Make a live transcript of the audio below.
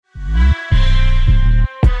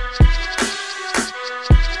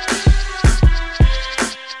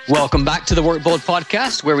Welcome back to the Work Bold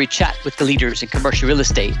podcast, where we chat with the leaders in commercial real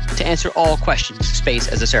estate to answer all questions of space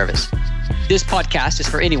as a service. This podcast is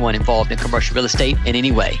for anyone involved in commercial real estate in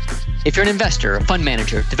any way. If you're an investor, a fund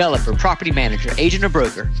manager, developer, property manager, agent, or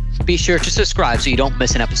broker, be sure to subscribe so you don't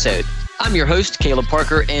miss an episode. I'm your host, Caleb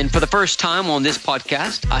Parker, and for the first time on this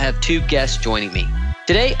podcast, I have two guests joining me.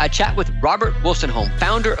 Today, I chat with Robert Wolstenholme,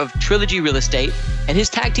 founder of Trilogy Real Estate, and his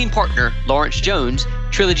tag team partner, Lawrence Jones,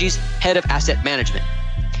 Trilogy's head of asset management.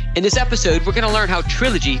 In this episode, we're going to learn how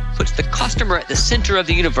Trilogy puts the customer at the center of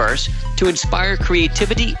the universe to inspire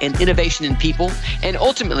creativity and innovation in people, and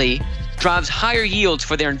ultimately drives higher yields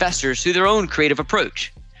for their investors through their own creative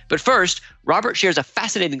approach. But first, Robert shares a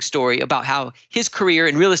fascinating story about how his career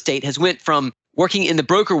in real estate has went from working in the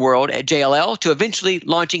broker world at JLL to eventually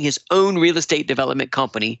launching his own real estate development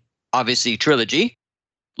company, obviously Trilogy.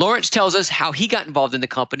 Lawrence tells us how he got involved in the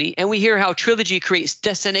company, and we hear how Trilogy creates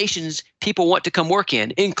destinations people want to come work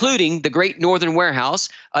in, including the Great Northern Warehouse,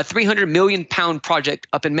 a £300 million project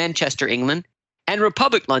up in Manchester, England, and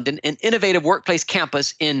Republic London, an innovative workplace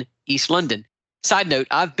campus in East London. Side note,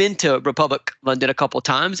 I've been to Republic London a couple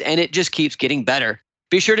times, and it just keeps getting better.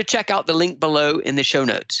 Be sure to check out the link below in the show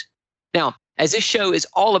notes. Now, as this show is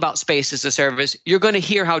all about space as a service, you're going to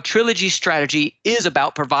hear how Trilogy's strategy is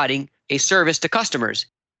about providing a service to customers.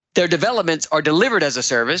 Their developments are delivered as a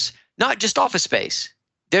service, not just office space.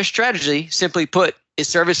 Their strategy, simply put, is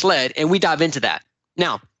service-led, and we dive into that.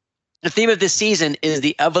 Now, the theme of this season is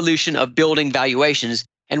the evolution of building valuations,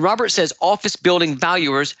 and Robert says office building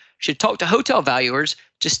valuers should talk to hotel valuers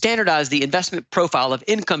to standardize the investment profile of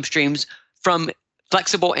income streams from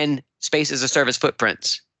flexible and space as a service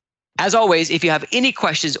footprints. As always, if you have any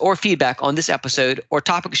questions or feedback on this episode or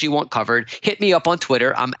topics you want covered, hit me up on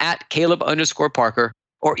Twitter. I'm at Caleb_Parker.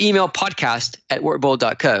 Or email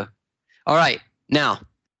podcast@workbold.co. All right, now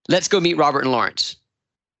let's go meet Robert and Lawrence.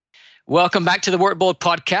 Welcome back to the Work Bold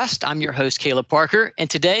podcast. I'm your host, Caleb Parker,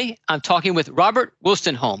 and today I'm talking with Robert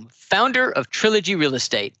Wolstenholme, founder of Trilogy Real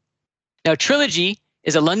Estate. Now, Trilogy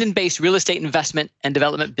is a London-based real estate investment and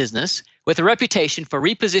development business with a reputation for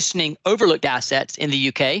repositioning overlooked assets in the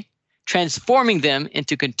UK, transforming them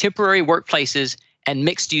into contemporary workplaces and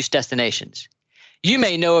mixed-use destinations. You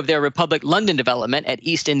may know of their Republic London development at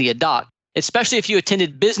East India Dock, especially if you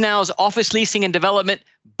attended BizNow's Office Leasing and Development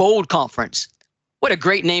Bold Conference. What a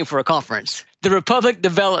great name for a conference. The Republic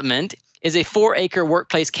development is a 4-acre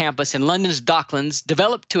workplace campus in London's Docklands,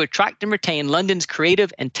 developed to attract and retain London's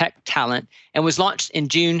creative and tech talent, and was launched in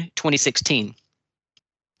June 2016.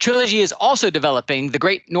 Trilogy is also developing the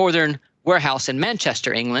Great Northern Warehouse in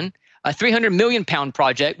Manchester, England, a £300 million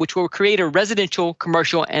project which will create a residential,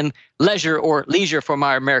 commercial, and leisure for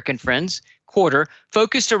my American friends quarter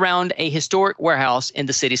focused around a historic warehouse in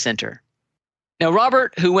the city center. Now,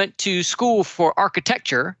 Robert, who went to school for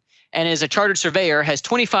architecture and is a chartered surveyor, has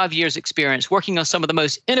 25 years experience working on some of the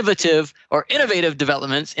most innovative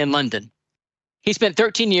developments in London. He spent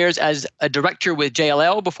 13 years as a director with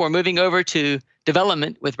JLL before moving over to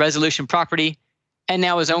development with Resolution Property and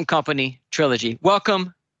now his own company, Trilogy.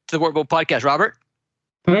 Welcome to the Work Bold podcast, Robert.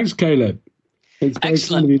 Thanks, Caleb. It's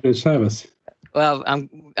great of you to have us. Well,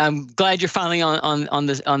 I'm glad you're finally on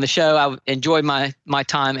the show. I enjoyed my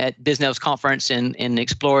time at BizNow's conference in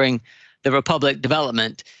exploring the Republic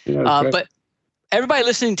development. Yeah, but everybody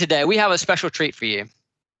listening today, we have a special treat for you.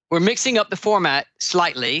 We're mixing up the format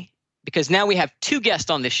slightly because now we have two guests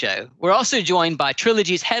on this show. We're also joined by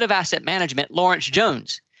Trilogy's head of asset management, Lawrence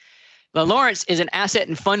Jones. Now, Lawrence is an asset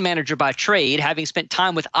and fund manager by trade, having spent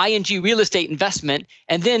time with ING Real Estate Investment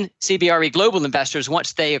and then CBRE Global Investors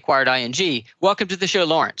once they acquired ING. Welcome to the show,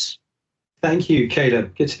 Lawrence. Thank you,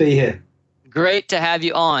 Caleb. Good to be here. Great to have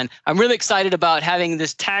you on. I'm really excited about having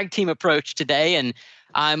this tag team approach today, and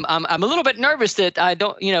I'm a little bit nervous that I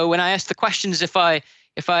don't, when I ask the questions, if I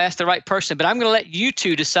ask the right person, but I'm going to let you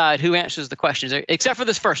two decide who answers the questions, except for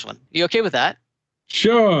this first one. You okay with that?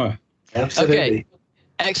 Sure. Absolutely. Okay.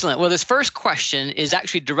 Excellent. Well, this first question is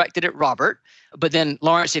actually directed at Robert, but then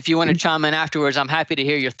Lawrence, if you want to chime in afterwards, I'm happy to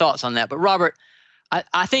hear your thoughts on that. But Robert,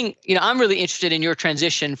 I think, I'm really interested in your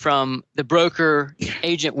transition from the broker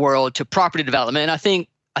agent world to property development. And I think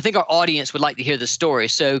our audience would like to hear the story.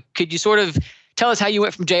 So could you sort of tell us how you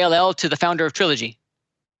went from JLL to the founder of Trilogy?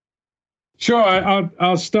 Sure.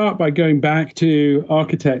 I'll start by going back to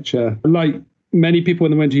architecture. Like many people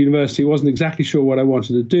when they went to university, I wasn't exactly sure what I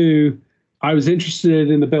wanted to do. I was interested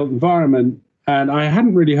in the built environment, and I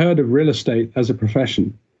hadn't really heard of real estate as a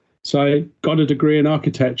profession. So I got a degree in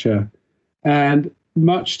architecture, and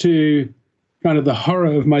much to kind of the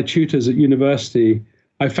horror of my tutors at university,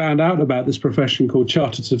 I found out about this profession called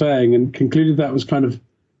chartered surveying and concluded that was kind of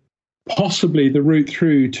possibly the route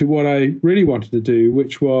through to what I really wanted to do,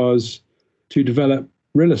 which was to develop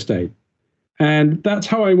real estate. And that's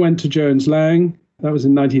how I went to Jones Lang. That was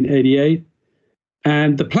in 1988.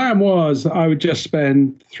 And the plan was I would just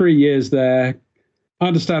spend 3 years there,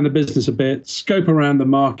 understand the business a bit, scope around the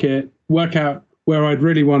market, work out where I'd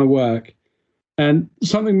really want to work. And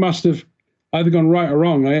something must have either gone right or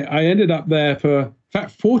wrong. I ended up there for, in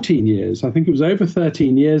fact, 14 years. I think it was over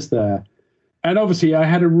 13 years there. And obviously, I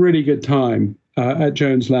had a really good time at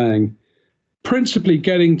Jones Lang, principally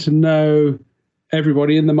getting to know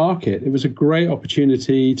everybody in the market. It was a great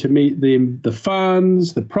opportunity to meet the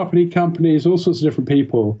funds, the property companies, all sorts of different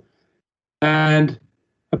people. And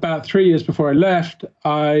about 3 years before I left,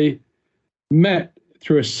 I met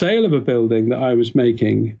through a sale of a building that I was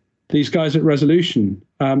making these guys at Resolution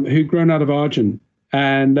who'd grown out of Argent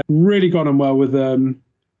and really got on well with them.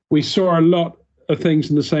 We saw a lot of things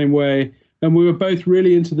in the same way. And we were both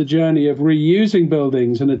really into the journey of reusing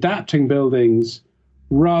buildings and adapting buildings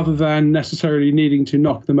rather than necessarily needing to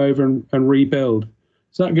knock them over and rebuild.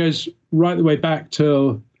 So that goes right the way back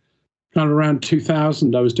till kind of around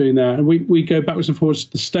 2000 I was doing that. And we go backwards and forwards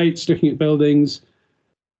to the States looking at buildings.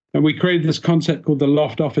 And we created this concept called the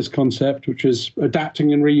loft office concept, which is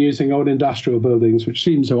adapting and reusing old industrial buildings, which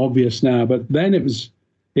seems so obvious now, but then it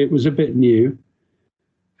was a bit new.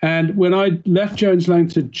 And when I left Jones Lang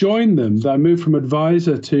to join them, I moved from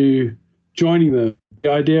advisor to joining them.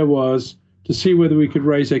 The idea was to see whether we could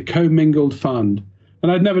raise a commingled fund.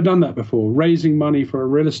 And I'd never done that before, raising money for a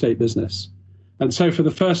real estate business. And so for the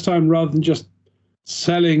first time, rather than just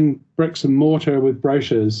selling bricks and mortar with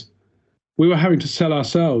brochures, we were having to sell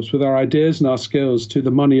ourselves with our ideas and our skills to the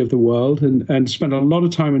money of the world, and spent a lot of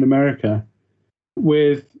time in America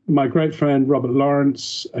with my great friend, Robert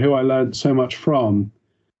Lawrence, who I learned so much from.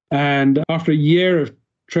 And after a year of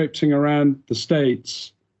traipsing around the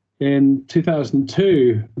States, in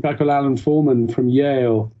 2002, a guy called Alan Foreman from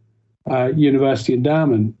Yale University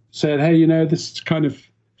Endowment said, hey, this is kind of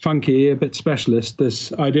funky, a bit specialist,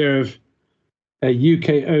 this idea of a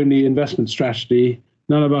UK-only investment strategy.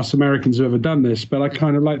 None of us Americans have ever done this, but I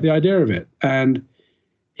kind of like the idea of it. And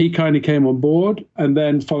he kind of came on board, and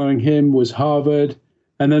then following him was Harvard,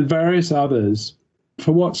 and then various others,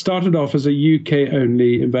 for what started off as a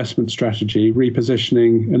UK-only investment strategy,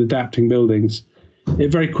 repositioning and adapting buildings.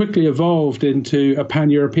 It very quickly evolved into a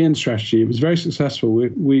pan-European strategy. It was very successful.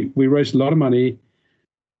 We raised a lot of money.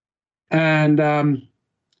 And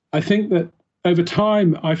I think that over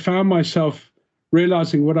time, I found myself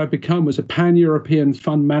realizing what I'd become was a pan-European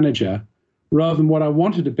fund manager rather than what I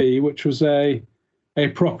wanted to be, which was a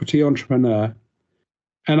property entrepreneur.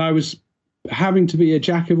 And I was having to be a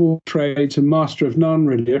jack of all trades and master of none,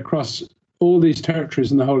 really, across all these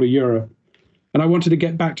territories in the whole of Europe. And I wanted to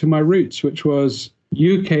get back to my roots, which was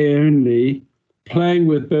UK only, playing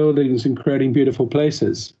with buildings and creating beautiful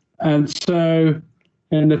places. And so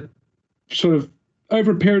in a sort of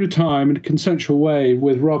over a period of time, in a consensual way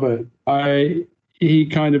with Robert,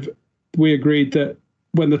 we agreed that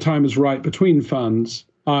when the time was right between funds,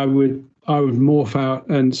 I would morph out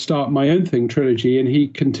and start my own thing, Trilogy, and he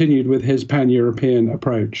continued with his pan-European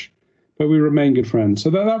approach. But we remain good friends. So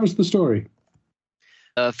that was the story.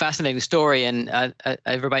 A fascinating story, and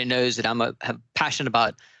everybody knows that I'm passionate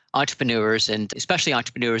about entrepreneurs, and especially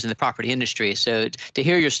entrepreneurs in the property industry. So to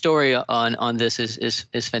hear your story on this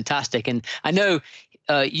is fantastic. And I know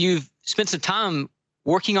you've spent some time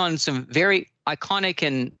working on some very iconic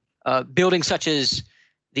and buildings such as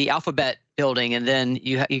the Alphabet building, and then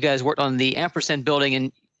you guys worked on the Ampersand building,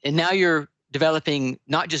 and now you're developing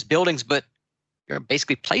not just buildings, but you're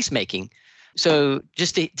basically placemaking. So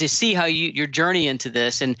just to see how your journey into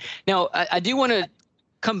this. And now I do want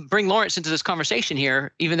to bring Lawrence into this conversation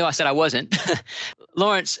here, even though I said I wasn't.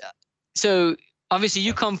 Lawrence, so obviously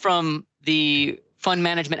you come from the fund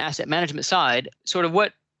management, asset management side. Sort of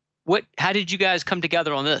how did you guys come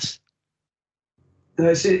together on this?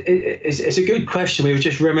 It's a good question. We were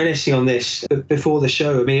just reminiscing on this before the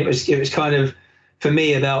show. I mean, it was kind of, for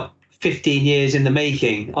me, about 15 years in the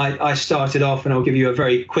making. I started off, and I'll give you a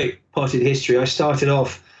very quick potted history. I started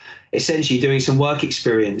off essentially doing some work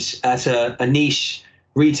experience at a niche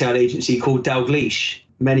retail agency called Dalgleish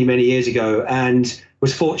many, many years ago, and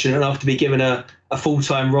was fortunate enough to be given a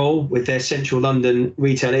full-time role with their central London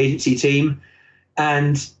retail agency team.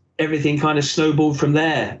 And everything kind of snowballed from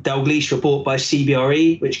there. Dalgleish were bought by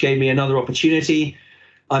CBRE, which gave me another opportunity.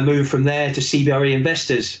 I moved from there to CBRE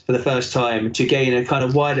Investors for the first time to gain a kind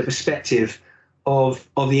of wider perspective of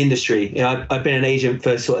the industry. I've been an agent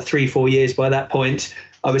for sort of 3-4 years by that point.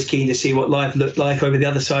 I was keen to see what life looked like over the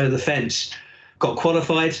other side of the fence. got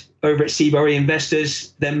qualified over at CBRE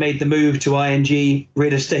Investors, then made the move to ING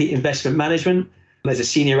Real Estate Investment Management as a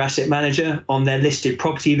senior asset manager on their listed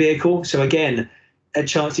property vehicle. So again, a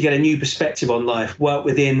chance to get a new perspective on life, work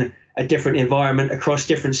within a different environment across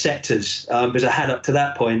different sectors, because I had up to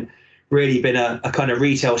that point really been a kind of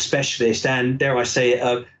retail specialist and, dare I say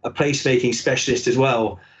it, a placemaking specialist as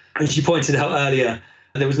well. As you pointed out earlier,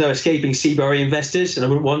 there was no escaping CBRE Investors, and I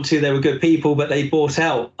wouldn't want to. They were good people, but they bought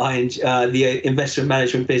out ING, the investment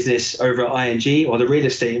management business over at ING, or the real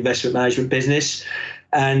estate investment management business.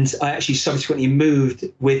 And I actually subsequently moved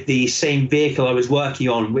with the same vehicle I was working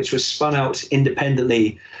on, which was spun out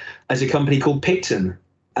independently as a company called Picton,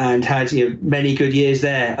 and had many good years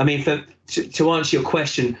there. I mean, to answer your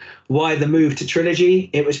question, why the move to Trilogy?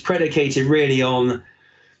 It was predicated really on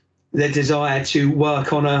the desire to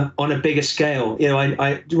work on a bigger scale.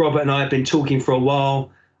 Robert and I have been talking for a while.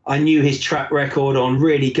 I knew his track record on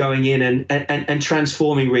really going in and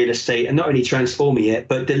transforming real estate, and not only transforming it,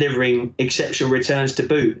 but delivering exceptional returns to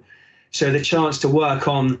boot. So the chance to work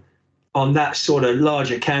on that sort of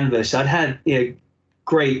larger canvas, I'd had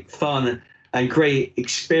great fun and great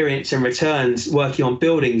experience and returns working on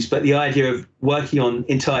buildings, but the idea of working on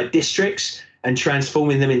entire districts and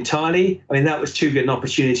transforming them entirely, I mean, that was too good an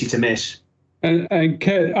opportunity to miss. And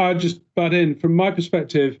Kate, I'll just butt in. From my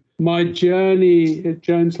perspective, my journey at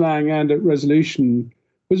Jones Lang and at Resolution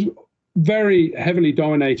was very heavily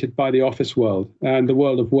dominated by the office world and the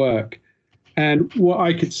world of work. And what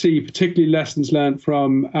I could see, particularly lessons learned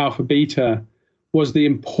from Alpha Beta, was the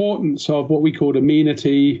importance of what we called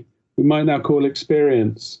amenity, we might now call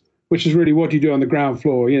experience, which is really what you do on the ground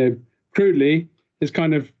floor. Crudely, is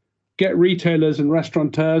kind of get retailers and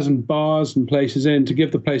restaurateurs and bars and places in to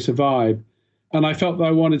give the place a vibe. And I felt that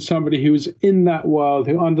I wanted somebody who was in that world,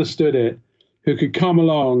 who understood it, who could come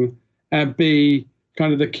along and be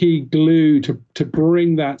kind of the key glue to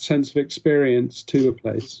bring that sense of experience to a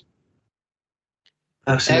place.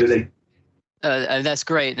 Absolutely. That's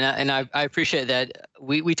great. And I appreciate that.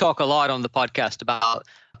 We talk a lot on the podcast about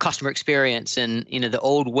customer experience, and the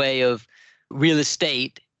old way of real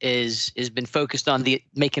estate has been focused on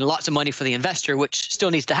making lots of money for the investor, which still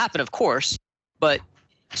needs to happen, of course, but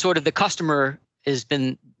sort of the customer has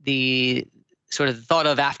been the sort of thought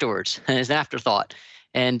of afterwards as an afterthought.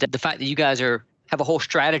 And the fact that you guys have a whole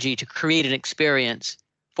strategy to create an experience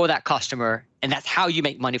for that customer, and that's how you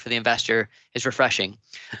make money for the investor, is refreshing.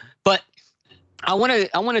 But I want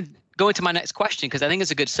to go into my next question, because I think it's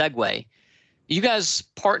a good segue. You guys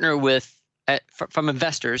partner with, from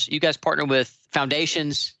investors, you guys partner with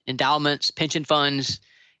foundations, endowments, pension funds,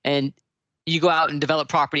 and you go out and develop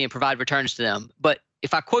property and provide returns to them. But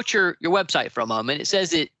if I quote your website for a moment, it says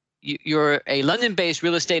that you're a London-based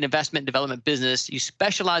real estate investment development business. You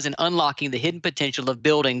specialize in unlocking the hidden potential of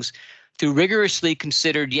buildings through rigorously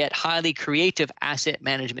considered yet highly creative asset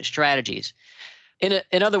management strategies.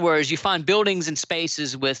 In other words, you find buildings and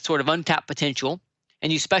spaces with sort of untapped potential,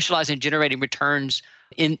 and you specialize in generating returns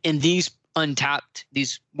in these untapped,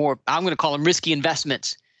 these more, I'm going to call them risky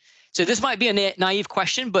investments. So this might be a naive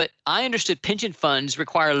question, but I understood pension funds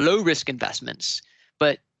require low risk investments,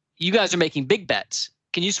 but you guys are making big bets.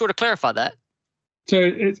 Can you sort of clarify that? So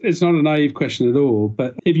it's not a naive question at all,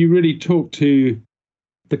 but if you really talk to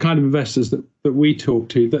the kind of investors that we talk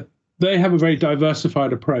to, that they have a very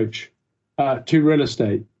diversified approach to real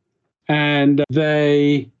estate, and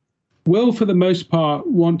they will, for the most part,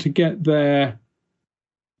 want to get their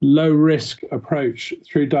low risk approach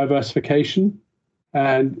through diversification.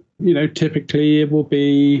 And, typically it will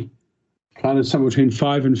be kind of somewhere between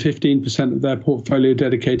 5 and 15% of their portfolio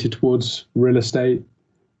dedicated towards real estate,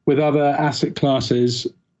 with other asset classes,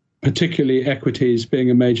 particularly equities, being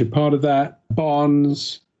a major part of that.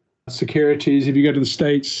 Bonds, securities. If you go to the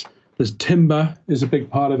States, there's timber is a big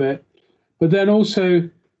part of it. But then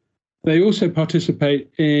they also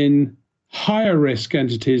participate in higher risk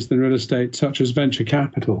entities than real estate, such as venture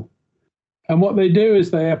capital. And what they do is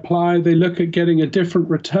they look at getting a different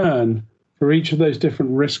return for each of those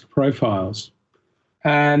different risk profiles.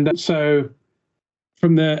 And so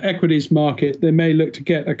from the equities market, they may look to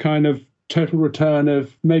get a kind of total return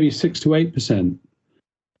of maybe 6 to 8%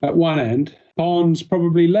 at one end. Bonds,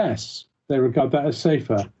 probably less. They regard that as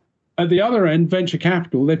safer. At the other end, venture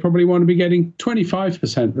capital, they probably want to be getting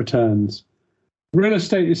 25% returns. Real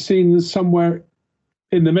estate is seen as somewhere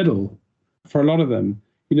in the middle for a lot of them.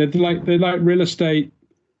 They like real estate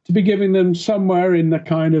to be giving them somewhere in the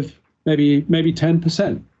kind of maybe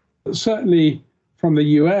 10%. But certainly from the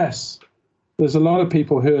US, there's a lot of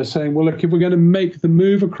people who are saying, well, look, if we're going to make the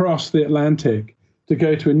move across the Atlantic to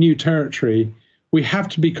go to a new territory, we have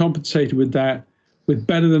to be compensated with with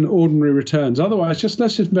better than ordinary returns. Otherwise,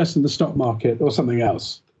 let's just invest in the stock market or something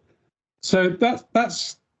else. So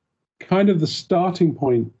that's kind of the starting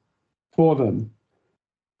point for them.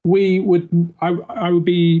 I would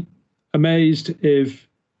be amazed if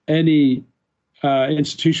any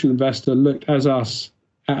institutional investor looked at us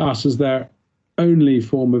as their only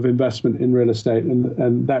form of investment in real estate,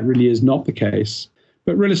 and that really is not the case.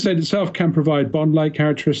 But real estate itself can provide bond-like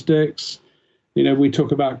characteristics. We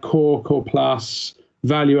talk about core plus,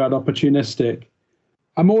 value add, opportunistic.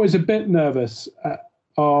 I'm always a bit nervous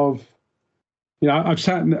when I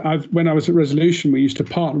was at Resolution, we used to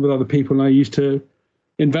partner with other people, and I used to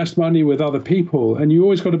invest money with other people. And you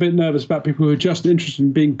always got a bit nervous about people who are just interested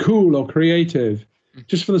in being cool or creative,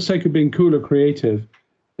 just for the sake of being cool or creative.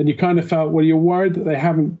 And you kind of felt, well, you're worried that they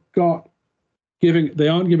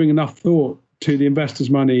aren't giving enough thought to the investors'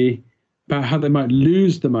 money, about how they might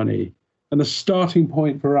lose the money. And the starting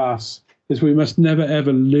point for us is we must never,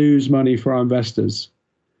 ever lose money for our investors.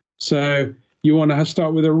 So you want to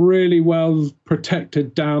start with a really well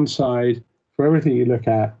protected downside for everything you look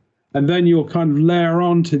at. And then you'll kind of layer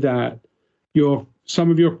onto that some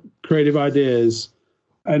of your creative ideas.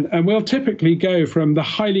 And we'll typically go from the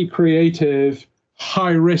highly creative,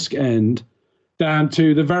 high risk end down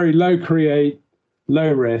to the very low create,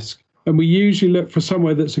 low risk. And we usually look for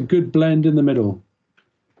somewhere that's a good blend in the middle.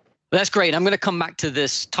 Well, that's great. I'm going to come back to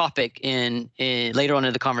this topic in later on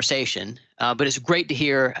in the conversation. But it's great to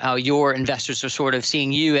hear how your investors are sort of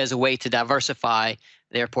seeing you as a way to diversify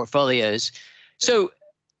their portfolios. So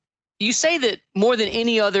you say that more than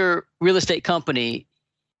any other real estate company,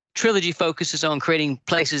 Trilogy focuses on creating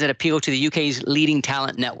places that appeal to the UK's leading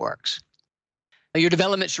talent networks. Your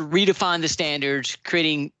developments redefine the standards,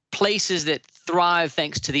 creating places that thrive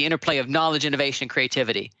thanks to the interplay of knowledge, innovation, and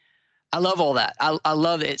creativity. I love all that. I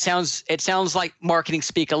love it. It sounds like marketing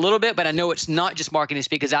speak a little bit, but I know it's not just marketing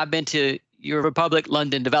speak, because I've been to your Republic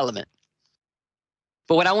London development.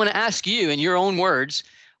 But what I want to ask you, in your own words,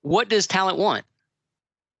 what does talent want?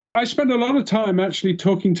 I spend a lot of time actually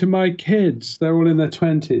talking to my kids. They're all in their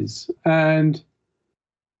 20s, and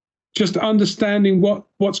just understanding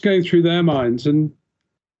what's going through their minds. And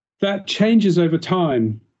that changes over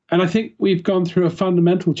time. And I think we've gone through a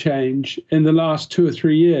fundamental change in the last 2 or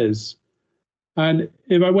 3 years. And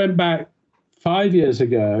if I went back 5 years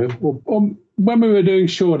ago, or when we were doing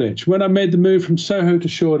Shoreditch, when I made the move from Soho to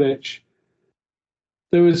Shoreditch,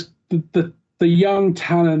 there was the young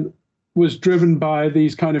talent was driven by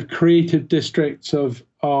these kind of creative districts of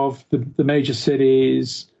the major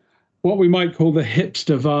cities, what we might call the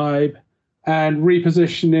hipster vibe, and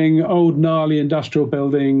repositioning old gnarly industrial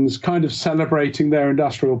buildings, kind of celebrating their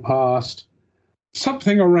industrial past.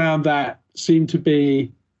 Something around that seemed to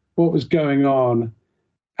be what was going on.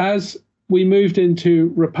 As we moved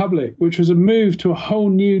into Republic, which was a move to a whole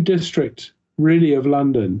new district, really, of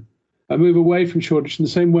London, a move away from Shoreditch in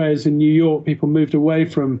the same way as in New York, people moved away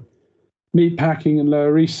from meatpacking and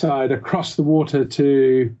Lower East Side across the water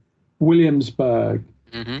to Williamsburg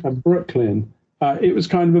and Brooklyn. It was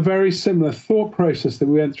kind of a very similar thought process that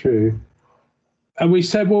we went through. And we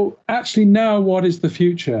said, well, actually, now what is the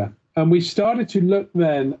future? And we started to look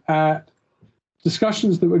then at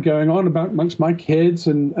discussions that were going on amongst my kids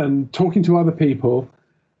and talking to other people.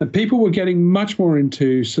 And people were getting much more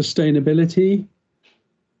into sustainability,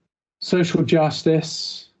 social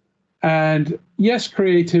justice, and yes,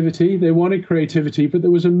 creativity. They wanted creativity, but there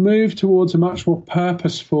was a move towards a much more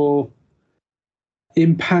purposeful,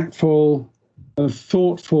 impactful, and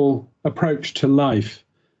thoughtful approach to life.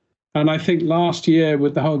 And I think last year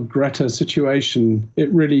with the whole Greta situation,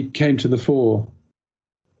 it really came to the fore.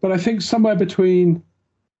 But I think somewhere between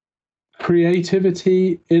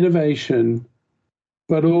creativity, innovation,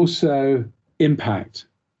 but also impact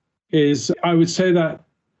is, I would say that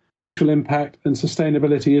impact and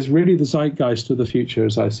sustainability is really the zeitgeist of the future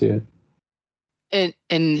as I see it.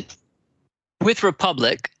 And with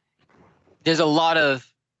Republic, there's a lot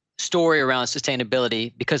of story around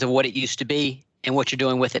sustainability because of what it used to be and what you're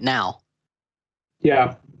doing with it now.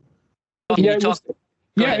 Yeah. When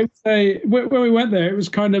we went there,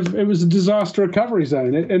 it was a disaster recovery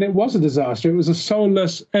zone, and it was a disaster. It was a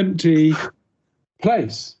soulless, empty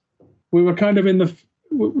place. We were kind of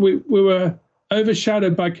we were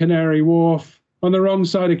overshadowed by Canary Wharf, on the wrong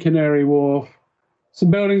side of Canary Wharf, some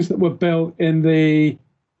buildings that were built in the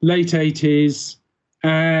late 80s,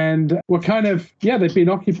 and were kind of, they'd been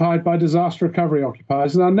occupied by disaster recovery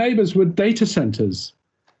occupiers, and our neighbors were data centers.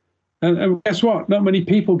 And guess what? Not many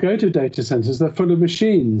people go to data centers. They're full of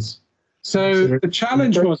machines. So the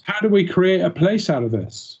challenge was, how do we create a place out of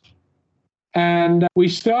this? And we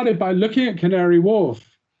started by looking at Canary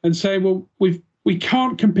Wharf and saying, well, we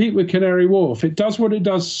can't compete with Canary Wharf. It does what it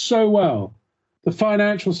does so well, the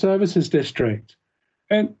financial services district.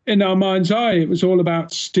 And in our mind's eye, it was all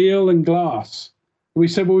about steel and glass. We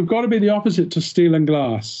said, well, we've got to be the opposite to steel and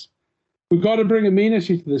glass. We've got to bring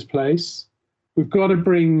amenity to this place. We've got to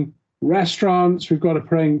bring restaurants. We've got to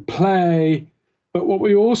bring play. But what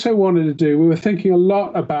we also wanted to do, we were thinking a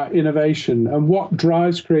lot about innovation and what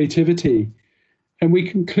drives creativity. And we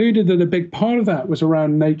concluded that a big part of that was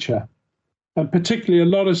around nature. And particularly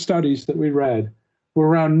a lot of studies that we read were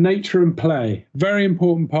around nature and play, very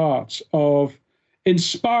important parts of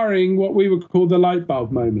inspiring what we would call the light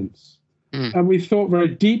bulb moments. And we thought very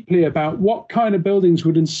deeply about what kind of buildings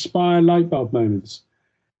would inspire light bulb moments.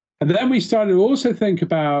 And then we started to also think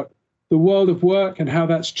about the world of work and how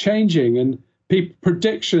that's changing, and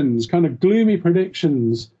predictions, kind of gloomy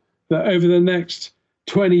predictions, that over the next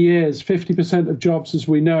 20 years, 50% of jobs as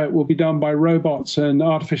we know it will be done by robots and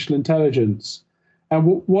artificial intelligence.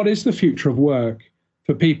 And what is the future of work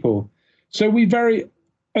for people? So we very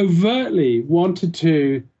overtly wanted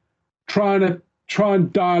to try and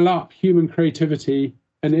dial up human creativity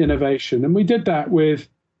and innovation. And we did that with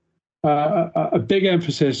a big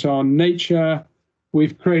emphasis on nature.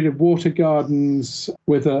 We've created water gardens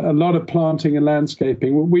with a lot of planting and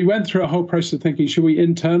landscaping. We went through a whole process of thinking, should we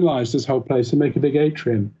internalize this whole place and make a big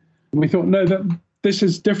atrium? And we thought, no, that this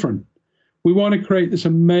is different. We want to create this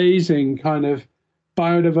amazing kind of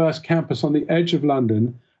biodiverse campus on the edge of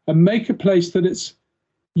London and make a place that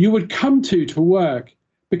you would come to work,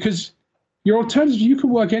 because your alternative, you can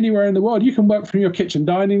work anywhere in the world. You can work from your kitchen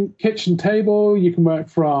table, you can work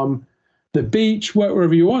from the beach, work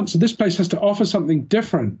wherever you want. So this place has to offer something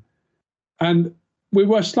different. And we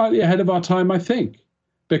were slightly ahead of our time, I think,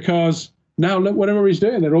 because now look what everybody's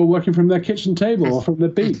doing. They're all working from their kitchen table or from the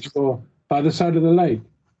beach or by the side of the lake.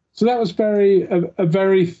 So that was a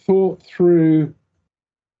very thought through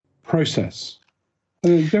process.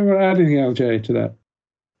 Do you want to add anything, LJ, to that?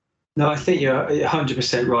 No, I think you're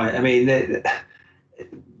 100% right. I mean,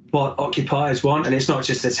 what occupiers want, and it's not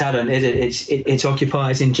just the talent, it's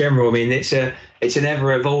occupiers in general. I mean, it's an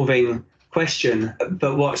ever-evolving question.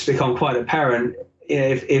 But what's become quite apparent,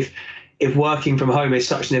 if working from home is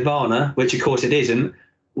such nirvana, which of course it isn't,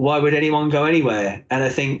 why would anyone go anywhere? And I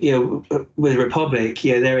think with Republic,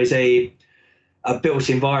 there is a built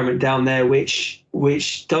environment down there which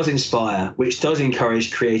does inspire, which does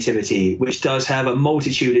encourage creativity, which does have a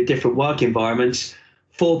multitude of different work environments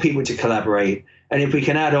for people to collaborate. And if we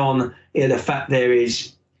can add on the fact there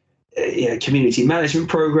is a community management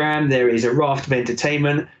program, there is a raft of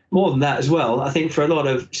entertainment, more than that as well. I think for a lot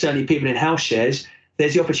of certainly people in house shares,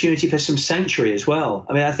 there's the opportunity for some sanctuary as well.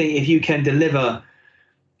 I mean, I think if you can deliver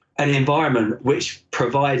an environment which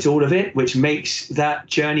provides all of it, which makes that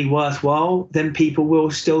journey worthwhile, then people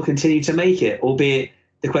will still continue to make it, albeit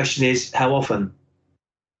the question is how often.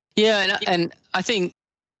 Yeah, and I think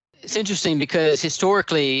it's interesting because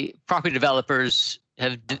historically property developers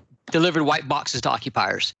have delivered white boxes to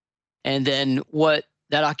occupiers, and then what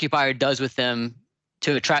that occupier does with them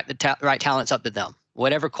to attract the right talents up to them.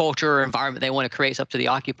 Whatever culture or environment they want to create is up to the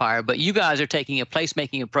occupier. But you guys are taking a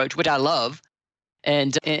placemaking approach, which I love.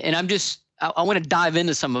 And I want to dive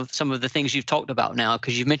into some of the things you've talked about now,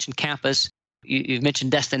 because you've mentioned campus, you've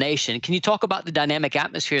mentioned destination. Can you talk about the dynamic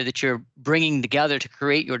atmosphere that you're bringing together to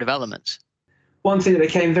create your developments? One thing that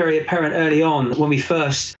became very apparent early on when we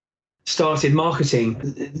first started marketing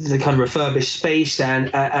the kind of refurbished space and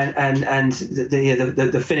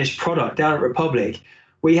the finished product down at Republic,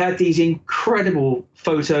 we had these incredible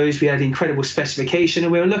photos, we had incredible specification,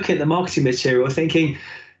 and we were looking at the marketing material thinking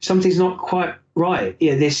something's not quite right.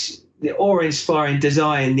 The awe-inspiring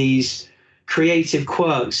design, these creative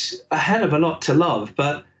quirks, a hell of a lot to love,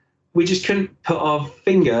 but we just couldn't put our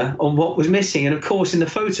finger on what was missing. And of course, in the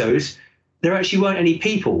photos, there actually weren't any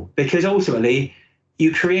people, because ultimately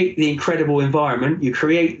you create the incredible environment, you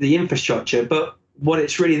create the infrastructure, but what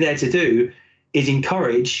it's really there to do is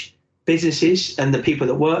encourage businesses and the people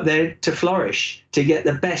that work there to flourish, to get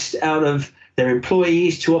the best out of their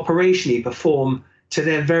employees, to operationally perform to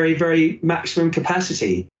their very, very maximum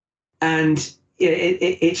capacity. And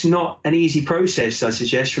it's not an easy process, I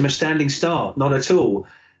suggest, from a standing start, not at all.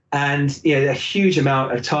 And a huge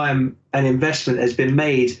amount of time and investment has been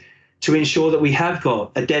made to ensure that we have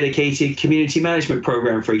got a dedicated community management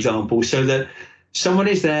program, for example, so that someone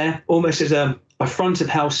is there almost as a front of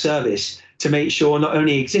house service to make sure not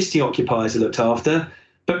only existing occupiers are looked after,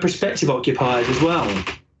 but prospective occupiers as well.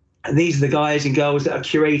 And these are the guys and girls that are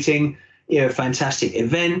curating fantastic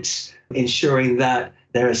events, ensuring that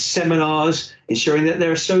there are seminars, ensuring that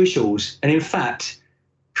there are socials. And in fact,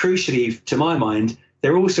 crucially, to my mind,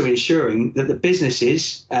 they're also ensuring that the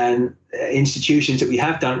businesses and institutions that we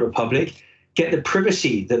have done at Republic get the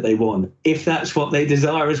privacy that they want, if that's what they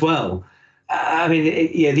desire as well. I mean,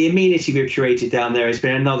 the amenity we've curated down there has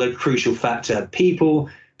been another crucial factor. People,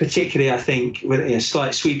 particularly, I think, with a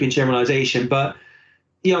slight sweeping generalization, but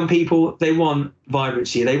young people, they want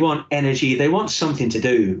vibrancy, they want energy, they want something to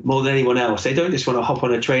do more than anyone else. They don't just want to hop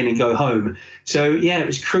on a train and go home. So, yeah, it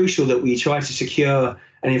was crucial that we tried to secure,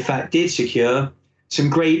 and in fact did secure, some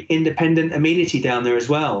great independent amenity down there as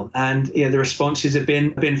well. And the responses have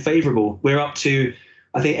been favourable. We're up to,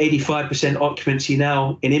 I think, 85% occupancy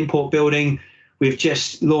now in import building. We've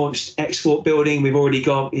just launched export building. We've already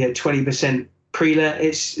got 20% pre-let.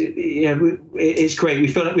 It's great. We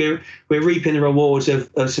feel like we're reaping the rewards of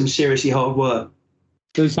some seriously hard work.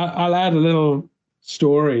 I'll add a little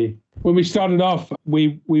story. When we started off,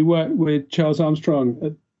 we worked with Charles Armstrong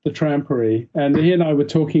at the Trampery, and he and I were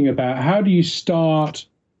talking about how do you start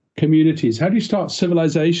communities? How do you start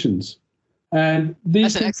civilizations? And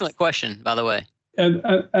that's an excellent question, by the way.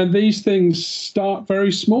 And these things start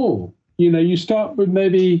very small. You start with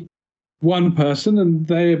maybe one person, and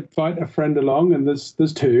they invite a friend along, and there's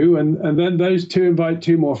two, and then those two invite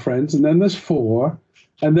two more friends, and then there's four,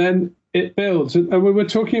 and then it builds. And we were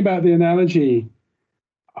talking about the analogy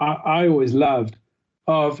I always loved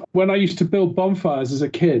of when I used to build bonfires as a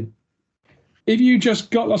kid. If you just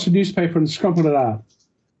got lots of newspaper and scrumpled it out,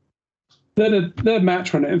 then a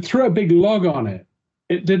match on it and throw a big log on it,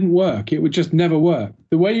 it didn't work. It would just never work.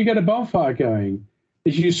 The way you get a bonfire going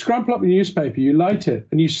is you scrumple up the newspaper, you light it,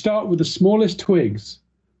 and you start with the smallest twigs,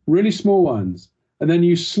 really small ones, and then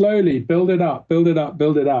you slowly build it up, build it up,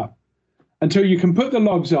 build it up, until you can put the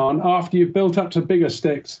logs on after you've built up to bigger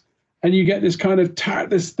sticks, and you get this kind of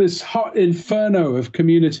this hot inferno of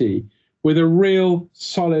community with a real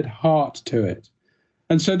solid heart to it.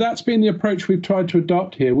 And so that's been the approach we've tried to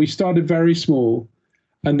adopt here. We started very small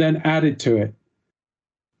and then added to it.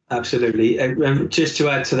 Absolutely. And just to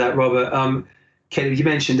add to that, Robert, Kelly, you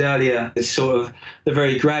mentioned earlier this sort of the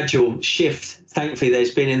very gradual shift, thankfully,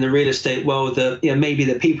 there's been in the real estate world that maybe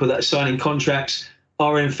the people that are signing contracts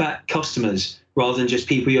are in fact customers rather than just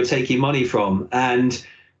people you're taking money from. And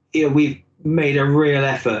we've made a real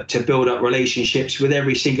effort to build up relationships with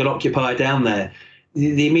every single occupier down there.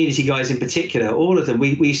 The amenity guys in particular, all of them.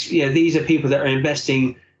 These are people that are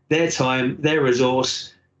investing their time, their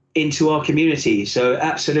resource into our community. So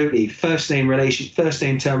absolutely, first name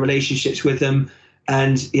term relationships with them,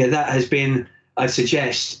 and that has been, I'd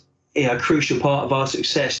suggest, a crucial part of our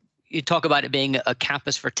success. You talk about it being a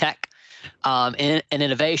campus for tech and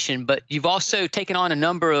innovation, but you've also taken on a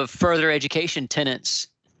number of further education tenants.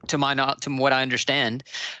 To what I understand,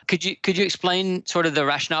 could you explain sort of the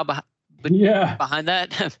rationale behind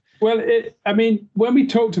that? Well, when we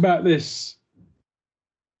talked about this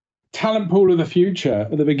talent pool of the future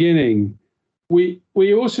at the beginning, we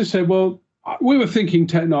also said, well, we were thinking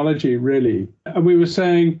technology really, and we were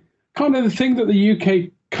saying kind of the thing that the UK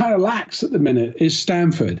kind of lacks at the minute is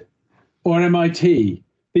Stanford or MIT,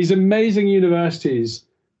 these amazing universities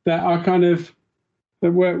that are kind of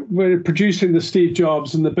that we're producing the Steve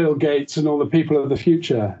Jobs and the Bill Gates and all the people of the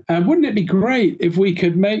future. And wouldn't it be great if we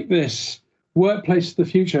could make this workplace of the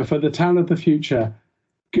future for the talent of the future?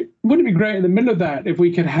 Wouldn't it be great in the middle of that if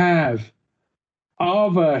we could have our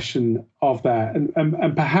version of that?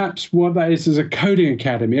 And perhaps what that is a coding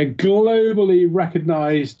academy, a globally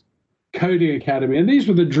recognized coding academy. And these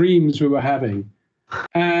were the dreams we were having.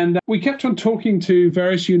 And we kept on talking to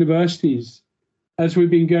various universities as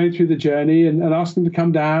we've been going through the journey and asked them to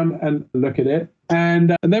come down and look at it.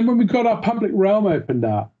 And then when we got our public realm opened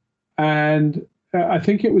up, and I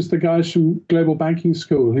think it was the guys from Global Banking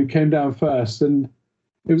School who came down first, and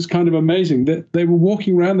it was kind of amazing that they were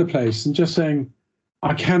walking around the place and just saying,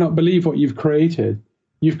 I cannot believe what you've created.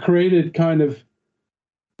 You've created kind of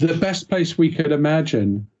the best place we could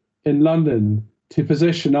imagine in London to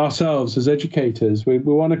position ourselves as educators. We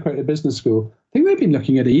want to create a business school. I think they've been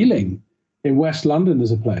looking at Ealing in West London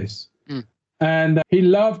as a place. And he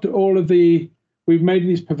loved all of we've made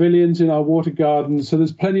these pavilions in our water gardens. So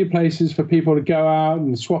there's plenty of places for people to go out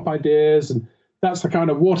and swap ideas. And that's the kind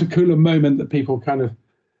of water cooler moment that people kind of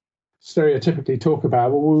stereotypically talk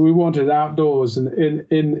about. Well, we wanted outdoors and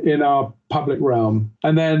in our public realm.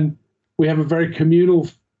 And then we have a very communal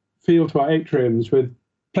feel to our atriums with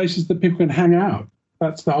places that people can hang out.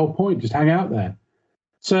 That's the whole point, just hang out there.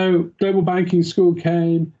 So Global Banking School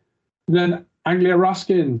came. Then Anglia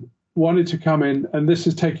Ruskin wanted to come in, and this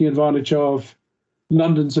is taking advantage of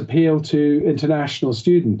London's appeal to international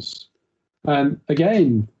students. And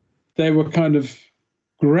again, they were kind of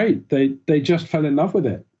great. They just fell in love with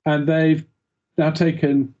it. And they've now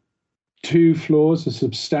taken 2 floors, a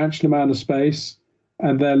substantial amount of space,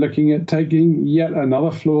 and they're looking at taking yet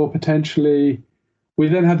another floor potentially. We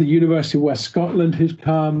then have the University of West Scotland who's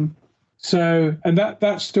come. So, and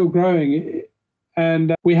that's still growing.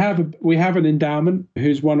 And we have an endowment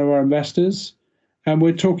who's one of our investors, and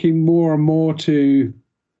we're talking more and more to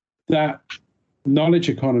that knowledge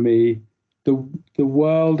economy, the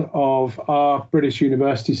world of our British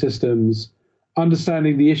university systems,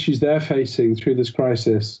 understanding the issues they're facing through this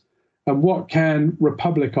crisis, and what can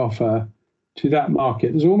Republic offer to that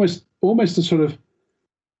market. There's almost a sort of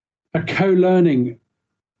a co-learning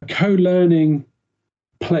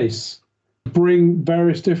place, bring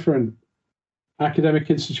various different academic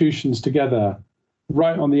institutions together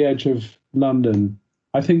right on the edge of London.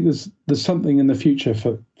 I think there's something in the future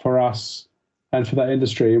for us and for that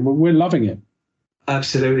industry, and we're loving it.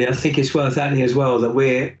 Absolutely. I think it's worth adding as well that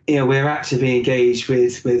we're actively engaged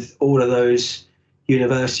with all of those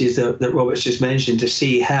universities that Robert's just mentioned to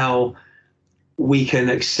see how we can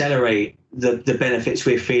accelerate the benefits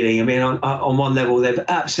we're feeling. I mean, on one level, they've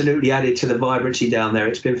absolutely added to the vibrancy down there.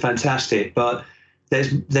 It's been fantastic, but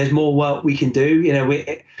there's more work we can do.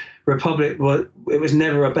 Republic, it was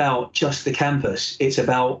never about just the campus. It's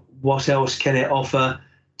about what else can it offer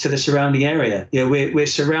to the surrounding area. We're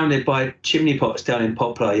surrounded by chimney pots down in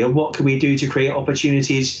Poplar. What can we do to create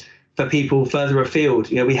opportunities for people further afield?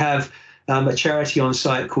 We have a charity on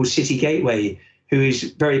site called City Gateway,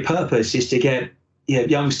 whose very purpose is to get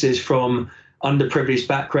youngsters from underprivileged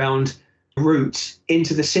background routes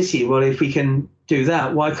into the city. Well, if we can do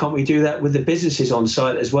that, why can't we do that with the businesses on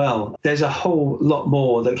site as well? There's a whole lot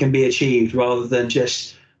more that can be achieved rather than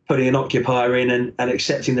just putting an occupier in and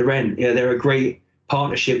accepting the rent. There are great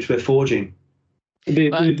partnerships we're forging.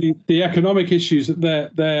 The economic issues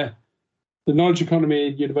that the knowledge economy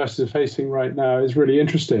universities are facing right now is really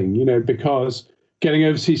interesting, because getting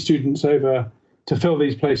overseas students over to fill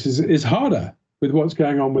these places is harder with what's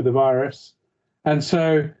going on with the virus. And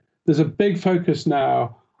so there's a big focus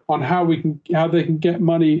now on how they can get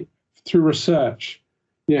money through research.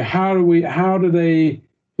 How do they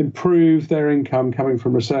improve their income coming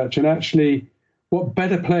from research? And actually, what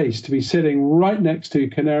better place to be sitting right next to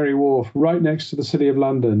Canary Wharf, right next to the City of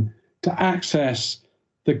London, to access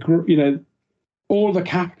all the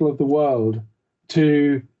capital of the world,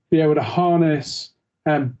 to be able to harness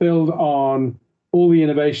and build on all the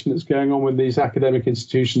innovation that's going on with these academic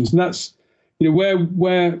institutions. And that's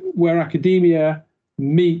where academia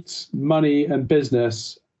meets money and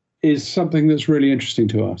business is something that's really interesting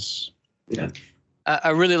to us. Yeah, I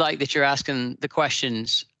really like that you're asking the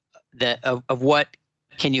questions of what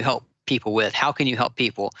can you help people with? How can you help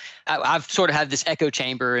people? I've sort of had this echo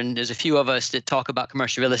chamber, and there's a few of us that talk about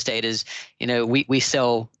commercial real estate as, we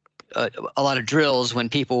sell a lot of drills when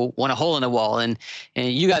people want a hole in the wall. And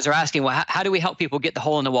you guys are asking, well, how do we help people get the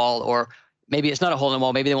hole in the wall? Or maybe it's not a hole in the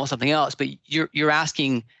wall, maybe they want something else, but you're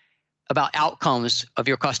asking about outcomes of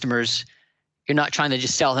your customers. You're not trying to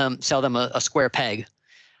just sell them a square peg.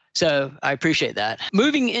 So I appreciate that.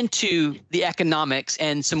 Moving into the economics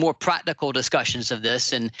and some more practical discussions of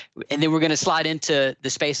this, and then we're going to slide into the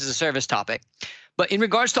space as a service topic. But in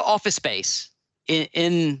regards to office space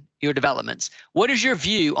in your developments, what is your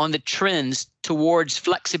view on the trends towards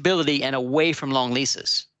flexibility and away from long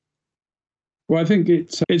leases? Well, I think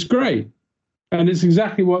it's great, and it's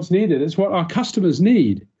exactly what's needed. It's what our customers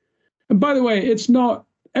need. And by the way, it's not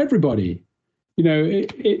everybody.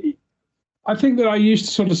 I think that I used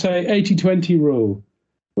to sort of say 80-20 rule.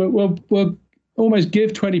 We'll almost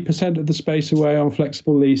give 20% of the space away on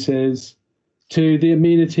flexible leases to the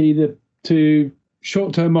amenity, to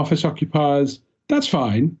short-term office occupiers. That's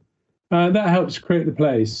fine. That helps create the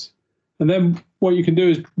place. And then what you can do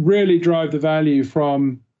is really drive the value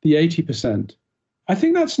from the 80%. I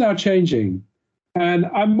think that's now changing. And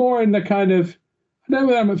I'm more in the kind of, I don't know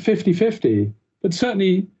whether I'm at 50-50, but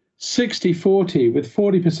certainly 60-40 with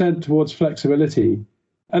 40% towards flexibility.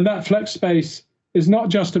 And that flex space is not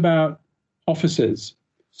just about offices,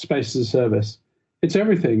 space as a service. It's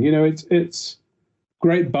everything. It's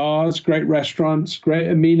great bars, great restaurants, great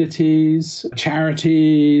amenities,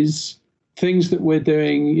 charities, things that we're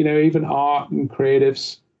doing, even art and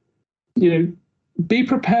creatives. Be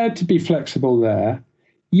prepared to be flexible there.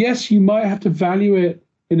 Yes, you might have to value it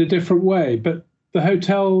in a different way, but the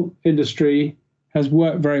hotel industry has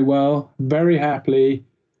worked very well, very happily,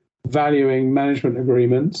 valuing management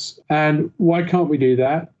agreements. And why can't we do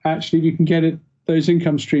that? Actually, you can get those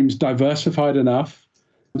income streams diversified enough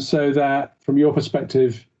so that, from your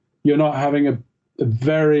perspective, you're not having a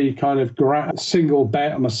very kind of single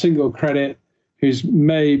bet on a single credit who's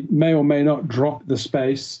may or may not drop the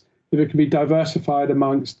space. if it can be diversified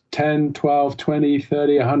amongst 10, 12, 20,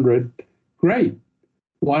 30, 100, great.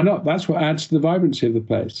 Why not? That's what adds to the vibrancy of the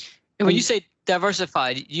place. And when you say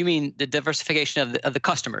diversified, you mean the diversification of the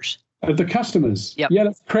customers? Of the customers. Yep. Yeah,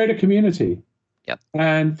 let's create a community. Yep.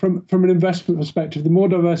 And from an investment perspective, the more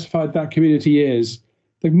diversified that community is,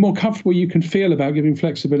 the more comfortable you can feel about giving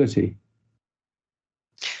flexibility.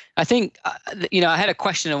 I think, I had a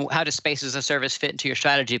question on how does space as a service fit into your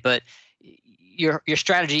strategy, but your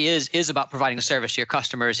strategy is about providing a service to your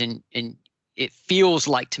customers, and it feels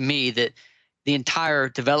like to me that the entire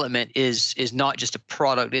development is not just a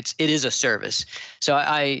product; it is a service. So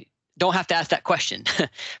I don't have to ask that question,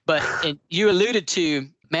 but you alluded to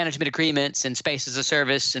management agreements and space as a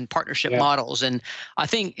service and partnership models, and I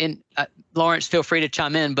think Lawrence, feel free to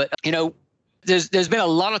chime in, but there's been a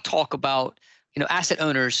lot of talk about asset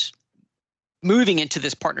owners moving into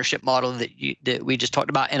this partnership model that we just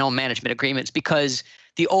talked about and on management agreements, because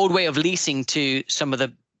the old way of leasing to some of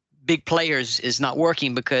the big players is not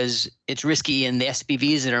working because it's risky and the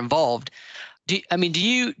SPVs that are involved. Do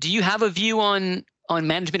you have a view on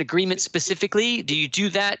management agreements specifically? Do you do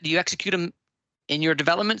that? Do you execute them in your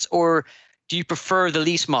developments, or do you prefer the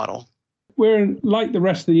lease model? We're like the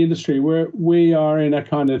rest of the industry. We are in a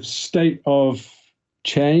kind of state of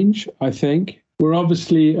change, I think. We're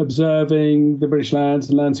obviously observing the British Lands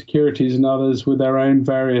and Land Securities and others with their own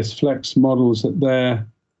various flex models that they're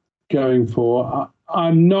going for.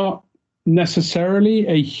 I'm not necessarily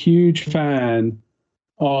a huge fan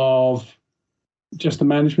of just a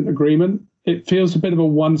management agreement. It feels a bit of a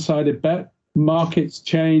one-sided bet. Markets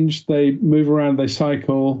change, they move around, they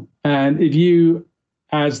cycle. And if you,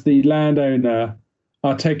 as the landowner,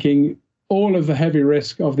 are taking all of the heavy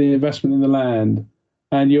risk of the investment in the land,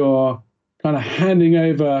 and you're kind of handing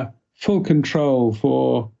over full control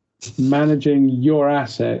for managing your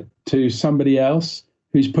asset to somebody else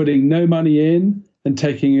who's putting no money in and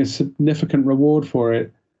taking a significant reward for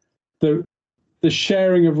it, the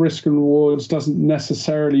sharing of risk and rewards doesn't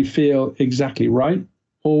necessarily feel exactly right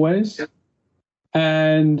always. Yep.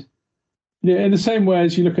 And in the same way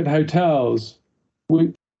as you look at hotels,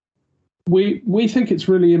 we think it's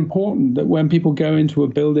really important that when people go into a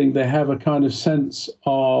building, they have a kind of sense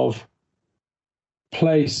of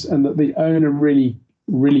place and that the owner really,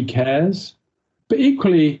 really cares. But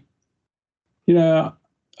equally, I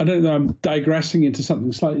don't know, I'm digressing into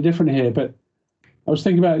something slightly different here, but I was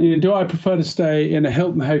thinking about, do I prefer to stay in a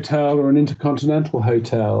Hilton hotel or an Intercontinental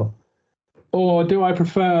hotel? Or do I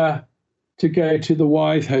prefer to go to the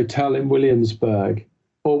Wythe Hotel in Williamsburg?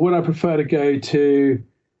 Or would I prefer to go to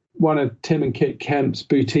one of Tim and Kit Kemp's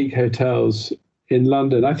boutique hotels in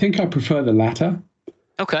London? I think I prefer the latter.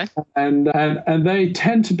 Okay. And they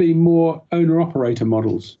tend to be more owner-operator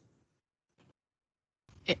models.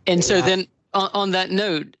 And so then on that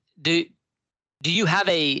note, do you have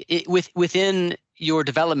within your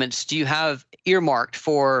developments, do you have earmarked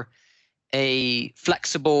for a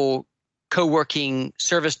flexible co-working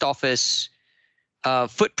serviced office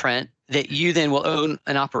footprint that you then will own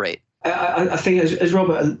and operate? I think, as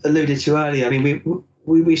Robert alluded to earlier, I mean,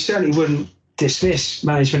 we certainly wouldn't dismiss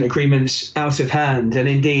management agreements out of hand. And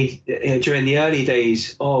indeed, during the early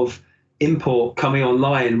days of Import coming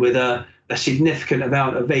online with a significant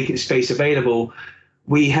amount of vacant space available,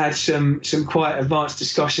 we had some quite advanced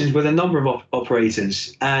discussions with a number of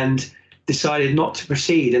operators and decided not to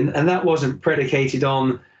proceed. And that wasn't predicated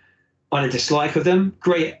on a dislike of them.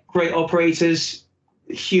 Great operators,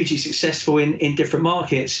 hugely successful in different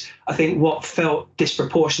markets. I think what felt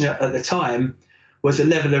disproportionate at the time was the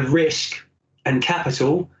level of risk and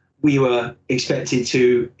capital we were expected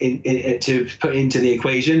to put into the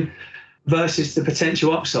equation versus the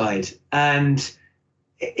potential upside. And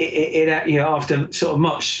it after sort of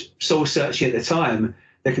much soul searching at the time,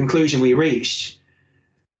 the conclusion we reached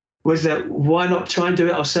was that why not try and do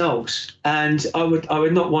it ourselves? And I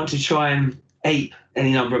would not want to try and ape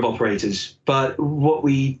any number of operators, but what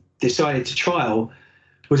we decided to trial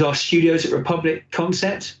was our Studios at Republic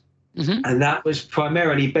concept. Mm-hmm. And that was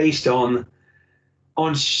primarily based on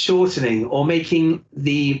shortening or making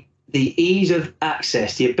the ease of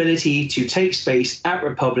access, the ability to take space at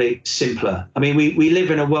Republic simpler. I mean, we live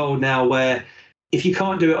in a world now where if you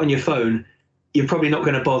can't do it on your phone, you're probably not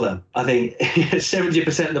going to bother. I think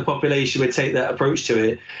 70% of the population would take that approach to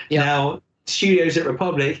it. Yeah. Now, Studios at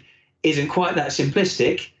Republic isn't quite that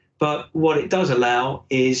simplistic, but what it does allow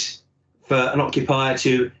is for an occupier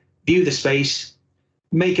to view the space,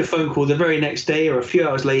 make a phone call the very next day or a few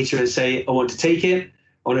hours later and say, I want to take it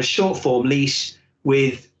on a short form lease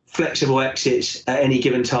with flexible exits at any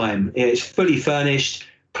given time. It's fully furnished,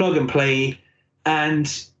 plug and play. And,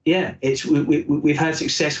 yeah, we've had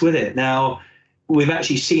success with it. Now, we've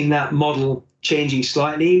actually seen that model changing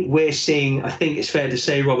slightly. We're seeing, I think it's fair to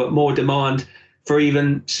say, Robert, more demand for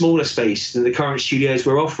even smaller space than the current studios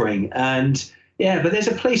we're offering. And yeah, but there's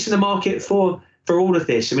a place in the market for all of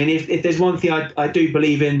this. I mean, if there's one thing I do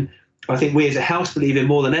believe in, I think we as a house believe in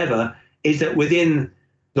more than ever, is that within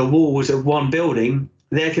the walls of one building,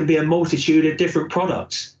 there can be a multitude of different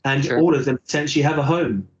products, and sure, all of them potentially have a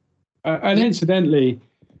home. And incidentally,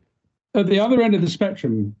 at the other end of the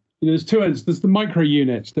spectrum, there's two ends. There's the micro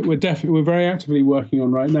units that we're very actively working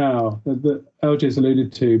on right now that LJ's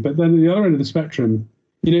alluded to. But then at the other end of the spectrum,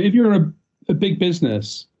 if you're a big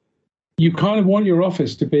business, you kind of want your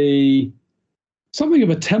office to be something of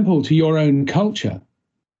a temple to your own culture,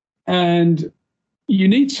 and you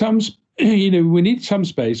need we need some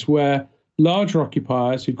space where larger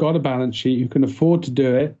occupiers who've got a balance sheet, who can afford to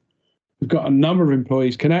do it, who've got a number of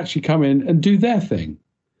employees, can actually come in and do their thing.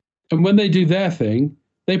 And when they do their thing,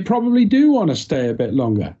 they probably do want to stay a bit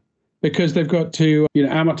longer because they've got to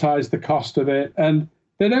amortize the cost of it. And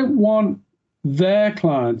they don't want their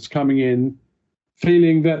clients coming in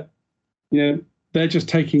feeling that they're just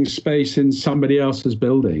taking space in somebody else's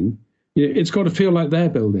building. It's got to feel like their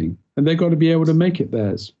building, and they've got to be able to make it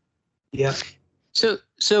theirs. Yeah.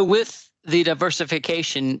 So with the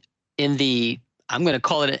diversification in the, I'm going to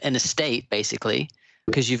call it an estate, basically,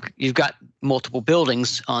 because you've got multiple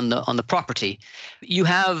buildings on the property, you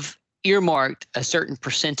have earmarked a certain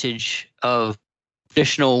percentage of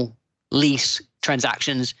traditional lease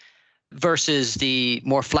transactions versus the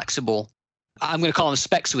more flexible, I'm going to call them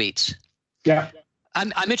spec suites. Yeah.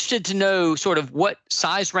 I'm interested to know sort of what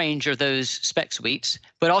size range are those spec suites,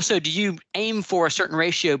 but also do you aim for a certain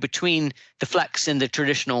ratio between the flex and the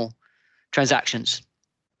traditional transactions?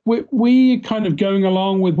 We kind of going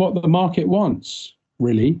along with what the market wants,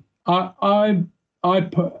 really. We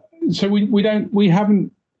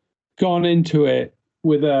haven't gone into it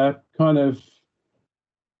with a kind of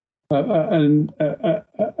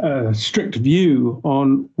a strict view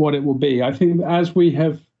on what it will be. I think that as we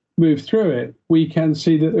have moved through it, we can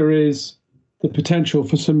see that there is the potential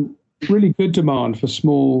for some really good demand for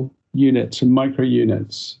small units and micro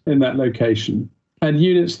units in that location, and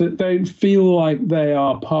units that don't feel like they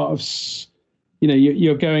are part of,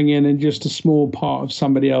 you're going in and just a small part of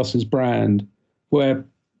somebody else's brand, where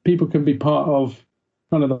people can be part of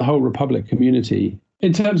kind of the whole Republic community.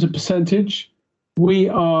 In terms of percentage, we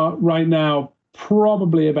are right now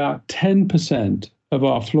probably about 10% of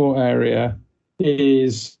our floor area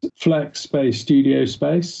is flex space, studio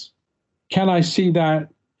space. Can I see that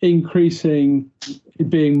increasing,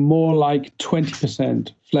 being more like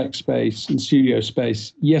 20% flex space and studio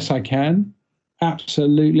space? Yes, I can.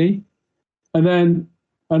 Absolutely. And then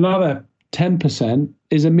another 10%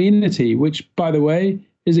 is amenity, which, by the way,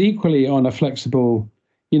 is equally on a flexible,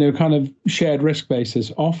 kind of shared risk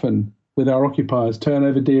basis, often with our occupiers,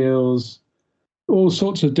 turnover deals, all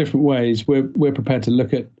sorts of different ways we're prepared to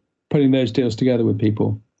look at putting those deals together with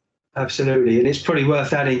people. Absolutely. And it's probably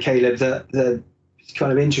worth adding, Caleb, that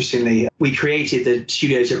kind of interestingly, we created the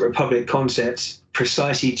Studios at Republic concept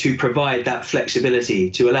precisely to provide that flexibility,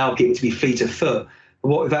 to allow people to be fleet of foot. But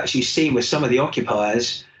what we've actually seen with some of the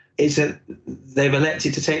occupiers is that they've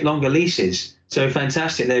elected to take longer leases. So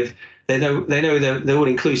fantastic. They know the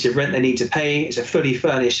all-inclusive rent they need to pay. It's a fully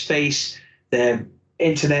furnished space. Their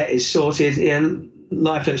internet is sorted.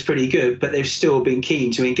 Life looks pretty good, but they've still been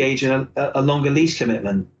keen to engage in a longer lease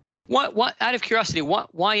commitment. What? Out of curiosity,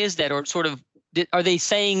 why is that? Or sort of, are they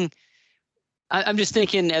saying? I'm just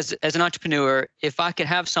thinking as an entrepreneur, if I could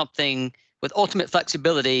have something with ultimate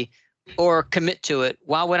flexibility or commit to it,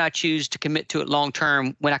 why would I choose to commit to it long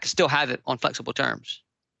term when I can still have it on flexible terms?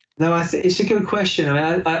 No, it's a good question.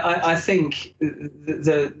 I mean, I think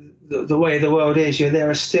the way the world is, there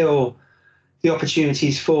are still the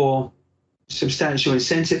opportunities for substantial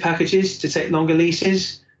incentive packages to take longer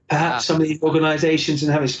leases. Perhaps some of these organizations,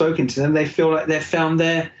 and having spoken to them, they feel like they've found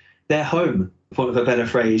their home, for want of a better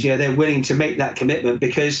phrase. They're willing to make that commitment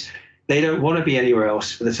because they don't want to be anywhere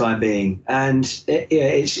else for the time being. And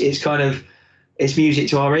it's kind of, it's music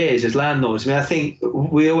to our ears as landlords. I mean, I think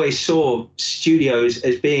we always saw studios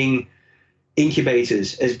as being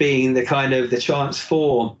incubators, as being the kind of the chance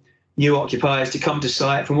for new occupiers to come to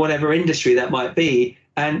site from whatever industry that might be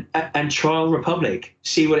and trial Republic,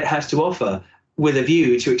 see what it has to offer, with a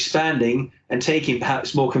view to expanding and taking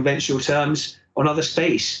perhaps more conventional terms on other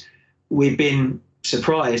space. We've been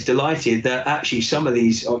surprised, delighted that actually some of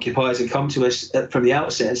these occupiers have come to us from the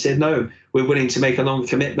outset and said, no, we're willing to make a long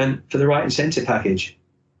commitment for the right incentive package.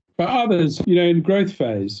 But others, in growth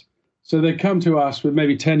phase, so they come to us with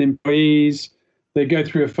maybe 10 employees, They go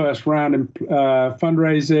through a first round in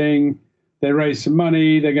fundraising. They raise some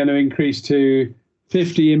money. They're going to increase to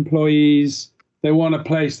 50 employees. They want a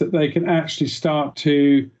place that they can actually start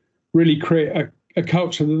to really create a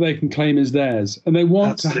culture that they can claim as theirs. And they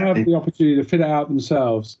want to have the opportunity to fit it out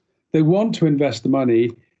themselves. They want to invest the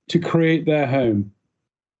money to create their home.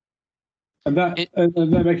 And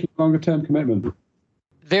they're making a longer term commitment.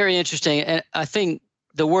 Very interesting. And I think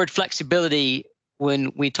the word flexibility,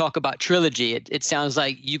 when we talk about Trilogy, it sounds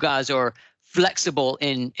like you guys are flexible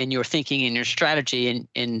in your thinking and your strategy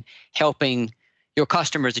in helping your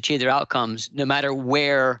customers achieve their outcomes, no matter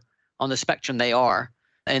where on the spectrum they are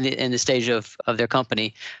in the stage of their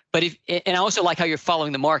company. But and I also like how you're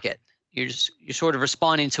following the market. You're sort of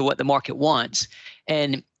responding to what the market wants.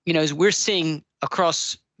 And as we're seeing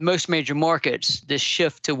across most major markets, this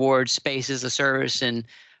shift towards space as a service and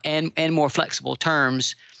more flexible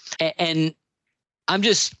terms. And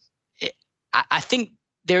I think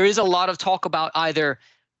there is a lot of talk about either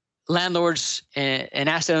landlords and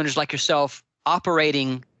asset owners like yourself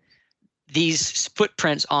operating these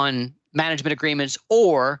footprints on management agreements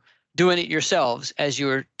or doing it yourselves, as you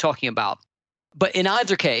were talking about. But in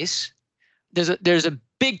either case, there's a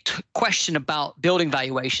big question about building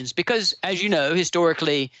valuations because, as you know,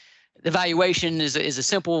 historically, the valuation is a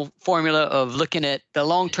simple formula of looking at the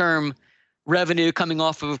long-term revenue coming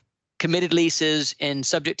off of committed leases and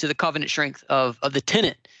subject to the covenant strength of the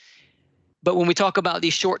tenant. But when we talk about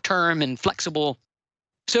these short-term and flexible,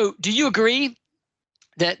 so do you agree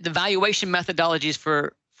that the valuation methodologies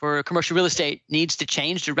for commercial real estate needs to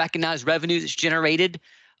change to recognize revenue that's generated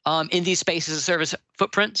in these spaces as service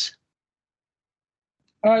footprints?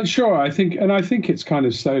 Sure, I think it's kind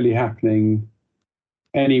of slowly happening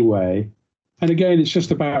anyway. And again, it's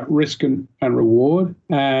just about risk and reward.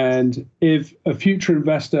 And if a future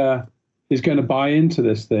investor is going to buy into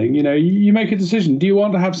this thing, you make a decision. Do you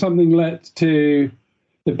want to have something let to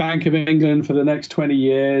the Bank of England for the next 20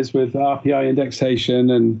 years with RPI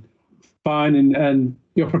indexation and fine, and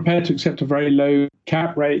you're prepared to accept a very low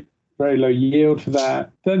cap rate, very low yield for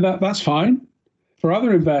that, then that's fine. For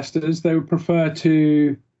other investors, they would prefer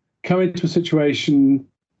to come into a situation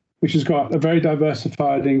which has got a very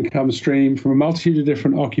diversified income stream from a multitude of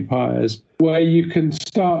different occupiers, where you can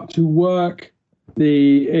start to work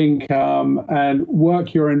the income and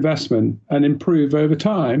work your investment and improve over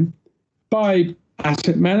time by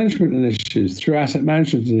asset management initiatives, through asset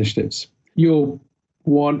management initiatives. You'll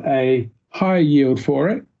want a higher yield for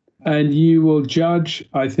it, and you will judge,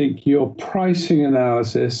 I think, your pricing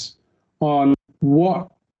analysis on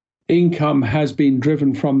what income has been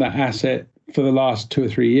driven from that asset for the last 2 or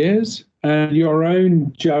 3 years, and your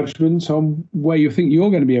own judgments on where you think you're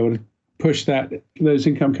going to be able to push those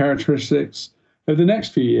income characteristics over the next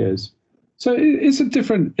few years. So it's a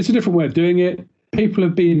different way of doing it. People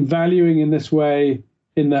have been valuing in this way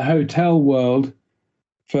in the hotel world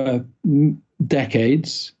for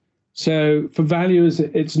decades. So for valuers,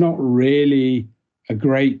 it's not really a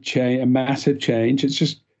great change, a massive change. It's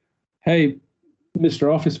just, hey,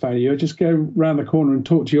 Mr. Office Valuer, just go around the corner and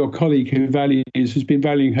talk to your colleague who's been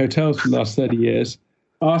valuing hotels for the last 30 years.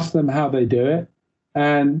 Ask them how they do it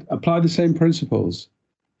and apply the same principles.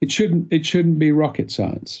 It shouldn't be rocket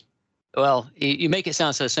science. Well, you make it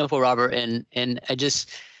sound so simple, Robert, and it just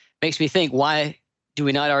makes me think, why do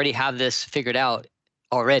we not already have this figured out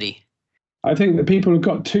already? I think that people have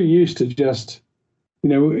got too used to just,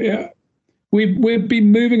 we've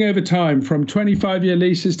been moving over time from 25-year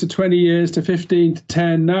leases to 20 years to 15 to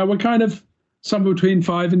 10. Now we're kind of somewhere between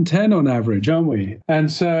 5 and 10 on average, aren't we?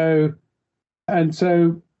 And so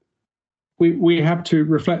we have to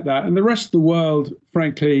reflect that. And the rest of the world,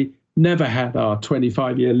 frankly, never had our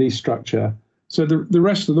 25-year lease structure. So the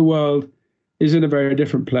rest of the world is in a very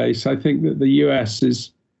different place. I think that the US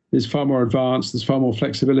is far more advanced. There's far more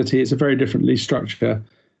flexibility. It's a very different lease structure.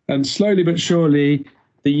 And slowly but surely,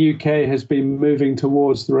 the UK has been moving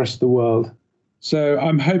towards the rest of the world. So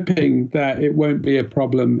I'm hoping that it won't be a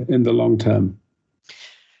problem in the long term.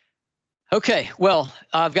 Okay, well,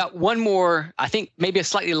 I've got one more, I think maybe a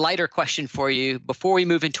slightly lighter question for you before we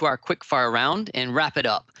move into our quick fire round and wrap it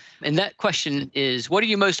up. And that question is, what are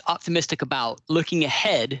you most optimistic about looking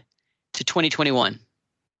ahead to 2021?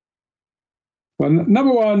 Well,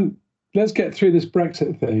 number one, let's get through this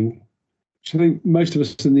Brexit thing, which I think most of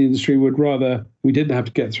us in the industry would rather we didn't have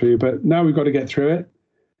to get through, but now we've got to get through it.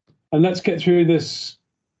 And let's get through this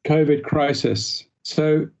COVID crisis.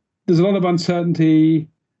 So there's a lot of uncertainty,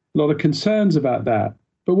 a lot of concerns about that.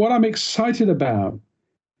 But what I'm excited about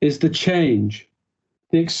is the change,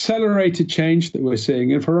 the accelerated change that we're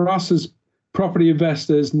seeing. And for us as property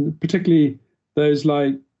investors, and particularly those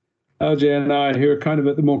like LJ and I, who are kind of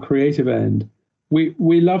at the more creative end,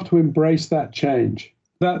 we love to embrace that change.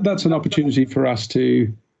 That's an opportunity for us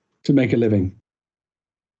to make a living.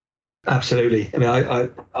 Absolutely. I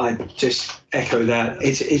mean, I just echo that.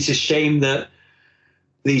 It's a shame that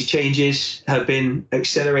these changes have been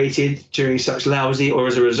accelerated during such lousy, or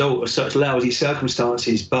as a result of such lousy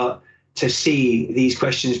circumstances. But to see these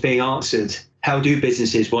questions being answered, how do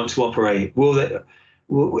businesses want to operate?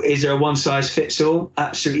 Is there a one size fits all?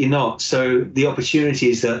 Absolutely not. So the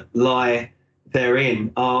opportunities that lie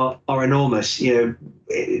therein are enormous. The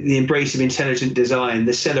embrace of intelligent design,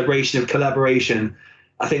 the celebration of collaboration.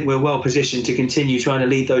 I think we're well positioned to continue trying to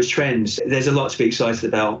lead those trends. There's a lot to be excited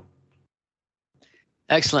about.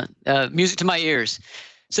 Excellent. Music to my ears.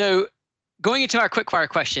 So going into our quickfire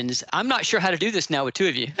questions, I'm not sure how to do this now with two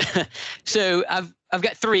of you. So I've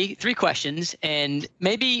got three questions, and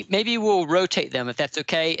maybe we'll rotate them if that's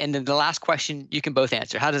okay. And then the last question you can both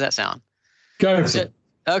answer. How does that sound? Go for it.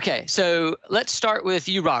 Okay, so let's start with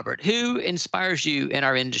you, Robert. Who inspires you in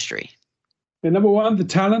our industry? Number one, the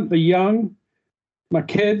talent, the young, my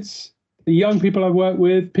kids, the young people I work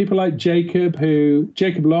with, people like Jacob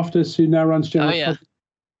Loftus, who now runs General,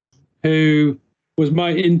 who was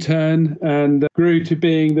my intern and grew to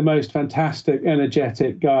being the most fantastic,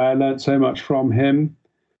 energetic guy. I learned so much from him.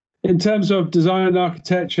 In terms of design and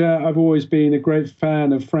architecture, I've always been a great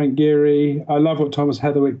fan of Frank Gehry. I love what Thomas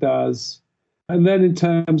Heatherwick does. And then in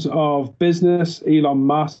terms of business, Elon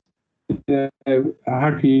Musk, how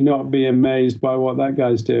can you not be amazed by what that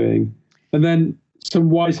guy's doing? And then some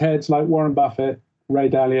wise heads like Warren Buffett, Ray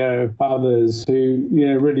Dalio, others who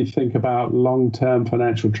really think about long-term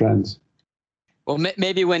financial trends. Well,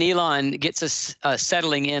 maybe when Elon gets us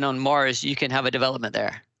settling in on Mars, you can have a development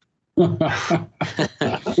there.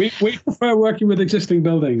 we prefer working with existing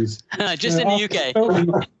buildings. Just in the UK.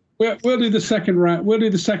 We'll do the second round. We'll do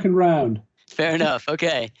the second round. Fair enough.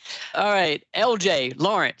 Okay. All right. LJ,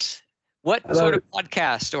 Lawrence, what sort of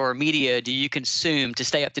podcast or media do you consume to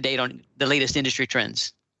stay up to date on the latest industry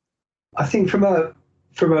trends? I think from a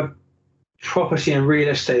property and real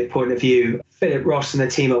estate point of view, Philip Ross and the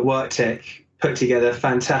team at WorkTech put together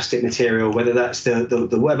fantastic material, whether that's the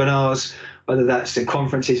webinars, whether that's the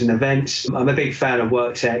conferences and events. I'm a big fan of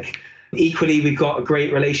WorkTech. Equally, we've got a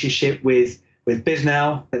great relationship with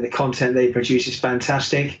BizNow, and the content they produce is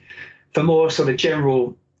fantastic. For more sort of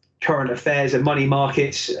general current affairs and money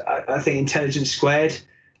markets, I think Intelligence Squared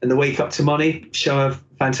and the Wake Up to Money show are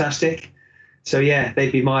fantastic. So yeah,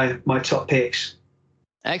 they'd be my top picks.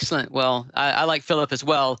 Excellent. Well, I like Philip as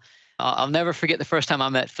well. I'll never forget the first time I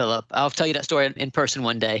met Philip. I'll tell you that story in person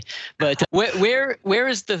one day. But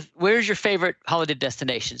where's your favorite holiday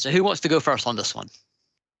destination? So who wants to go first on this one?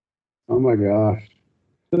 Oh my gosh,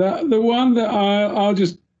 the one that I'll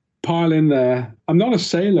just pile in there. I'm not a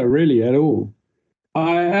sailor really at all.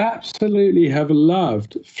 I absolutely have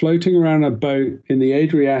loved floating around a boat in the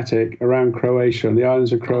Adriatic around Croatia, on the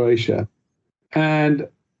islands of Croatia. And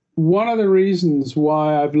one of the reasons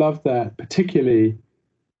why I've loved that particularly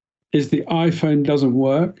is the iPhone doesn't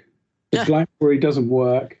work. The BlackBerry doesn't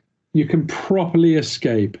work. You can properly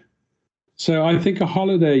escape. So I think a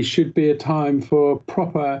holiday should be a time for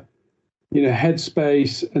proper,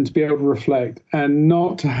 headspace and to be able to reflect and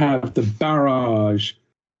not to have the barrage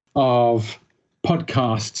of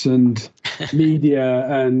podcasts and media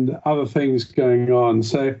and other things going on.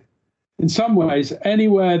 So in some ways,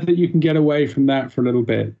 anywhere that you can get away from that for a little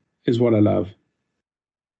bit is what I love.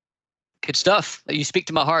 Good stuff. You speak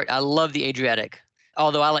to my heart. I love the Adriatic,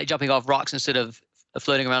 although I like jumping off rocks instead of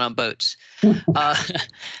floating around on boats. How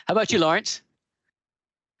about you, Lawrence?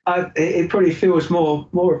 It probably feels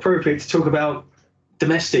more appropriate to talk about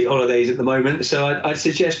domestic holidays at the moment. So I'd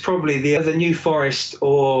suggest probably the New Forest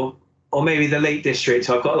or maybe the Lake District.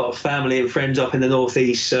 I've got a lot of family and friends up in the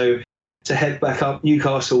northeast, so to head back up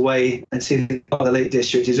Newcastle way and see the Lake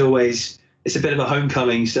District is always, it's a bit of a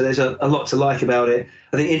homecoming. So there's a lot to like about it.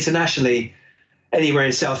 I think internationally, anywhere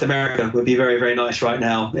in South America would be very, very nice right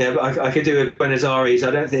now. Yeah, I could do a Buenos Aires. I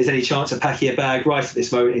don't think there's any chance of packing a bag right at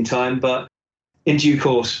this moment in time, but in due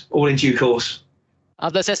course, all in due course.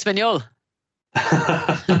 Hablas español.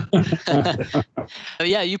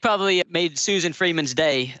 Yeah, you probably made Susan Freeman's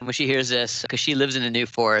day when she hears this, because she lives in the New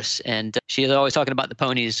Forest and she's always talking about the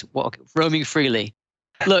ponies roaming freely.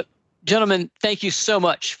 Look, gentlemen, thank you so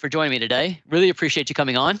much for joining me today. Really appreciate you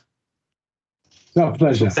coming on. No,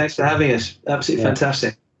 pleasure. Thanks for having us. Absolutely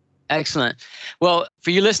fantastic. Excellent. Well,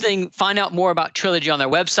 for you listening, find out more about Trilogy on their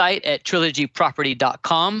website at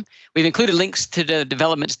trilogyproperty.com. We've included links to the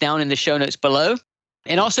developments down in the show notes below.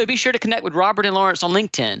 And also be sure to connect with Robert and Lawrence on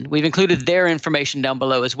LinkedIn. We've included their information down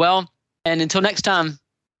below as well. And until next time,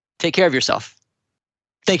 Take care of yourself.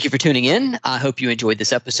 Thank you for tuning in. I hope you enjoyed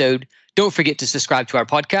this episode. Don't forget to subscribe to our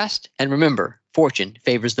podcast. And remember, fortune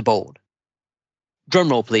favors the bold. Drum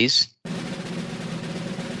roll, please.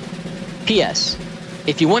 P.S.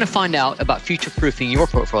 If you want to find out about future-proofing your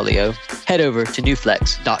portfolio, head over to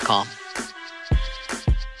newflex.com.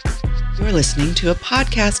 You're listening to a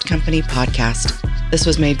Podcast Company podcast. This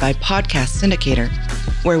was made by Podcast Syndicator,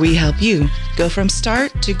 where we help you go from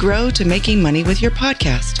start to grow to making money with your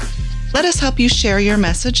podcast. Let us help you share your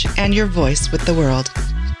message and your voice with the world.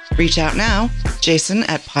 Reach out now, Jason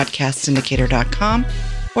at podcastsyndicator.com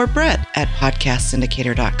or Brett at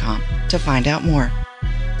podcastsyndicator.com to find out more.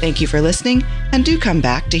 Thank you for listening, and do come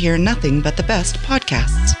back to hear nothing but the best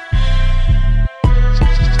podcasts.